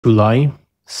July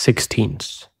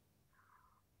 16th.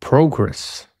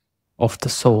 Progress of the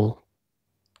soul.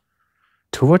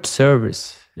 To what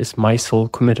service is my soul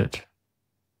committed?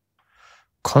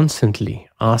 Constantly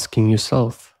asking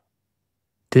yourself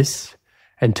this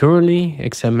and thoroughly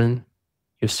examine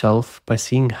yourself by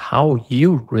seeing how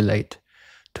you relate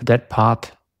to that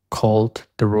part called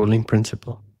the ruling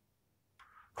principle.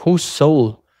 Whose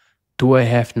soul do I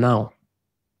have now?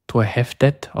 Do I have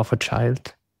that of a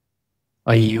child,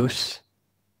 a youth,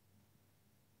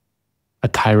 a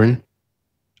tyrant,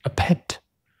 a pet,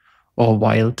 or a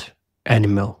wild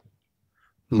animal?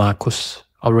 Marcus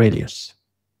Aurelius.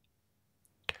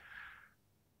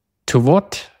 To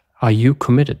what are you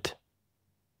committed?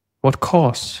 What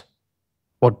cause?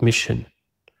 What mission?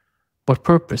 What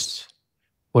purpose?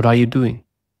 What are you doing?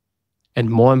 And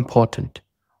more important,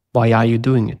 why are you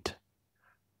doing it?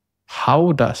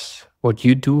 How does what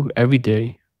you do every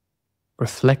day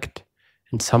reflect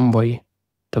in some way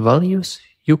the values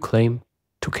you claim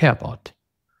to care about?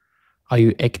 Are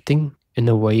you acting in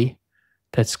a way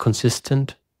that's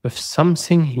consistent with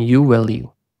something you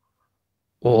value?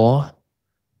 Or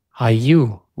are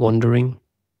you wandering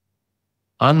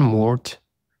unmoored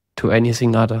to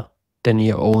anything other than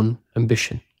your own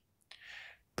ambition?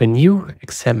 When you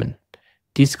examine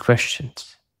these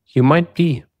questions, you might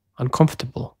be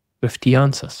uncomfortable with the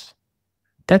answers.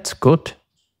 That's good.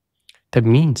 That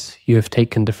means you have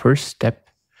taken the first step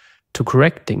to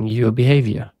correcting your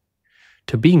behavior,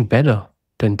 to being better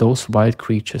than those wild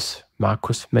creatures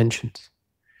Marcus mentions.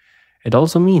 It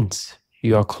also means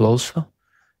you are closer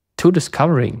to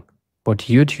discovering what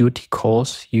your duty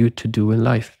calls you to do in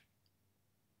life.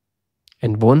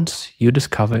 And once you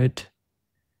discover it,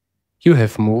 you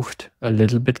have moved a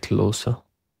little bit closer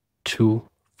to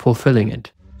fulfilling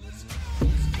it.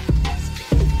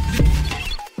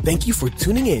 Thank you for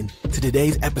tuning in to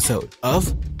today's episode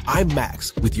of I'm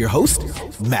Max with your host,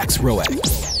 Max Roeck.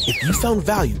 If you found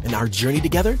value in our journey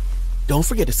together, don't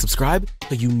forget to subscribe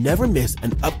so you never miss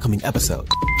an upcoming episode.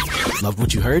 Loved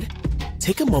what you heard?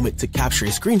 Take a moment to capture a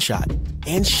screenshot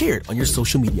and share it on your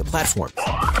social media platform.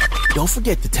 Don't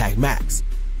forget to tag Max.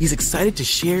 He's excited to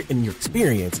share in your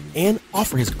experience and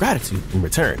offer his gratitude in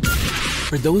return.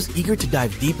 For those eager to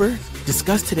dive deeper,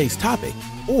 discuss today's topic,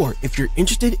 or if you're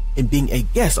interested in being a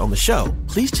guest on the show,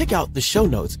 please check out the show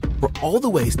notes for all the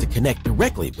ways to connect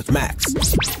directly with Max.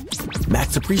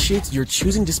 Max appreciates your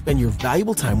choosing to spend your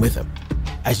valuable time with him.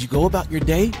 As you go about your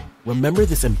day, remember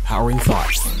this empowering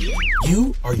thought.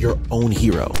 You are your own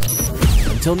hero.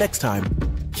 Until next time,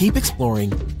 keep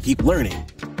exploring, keep learning,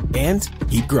 and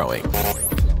keep growing.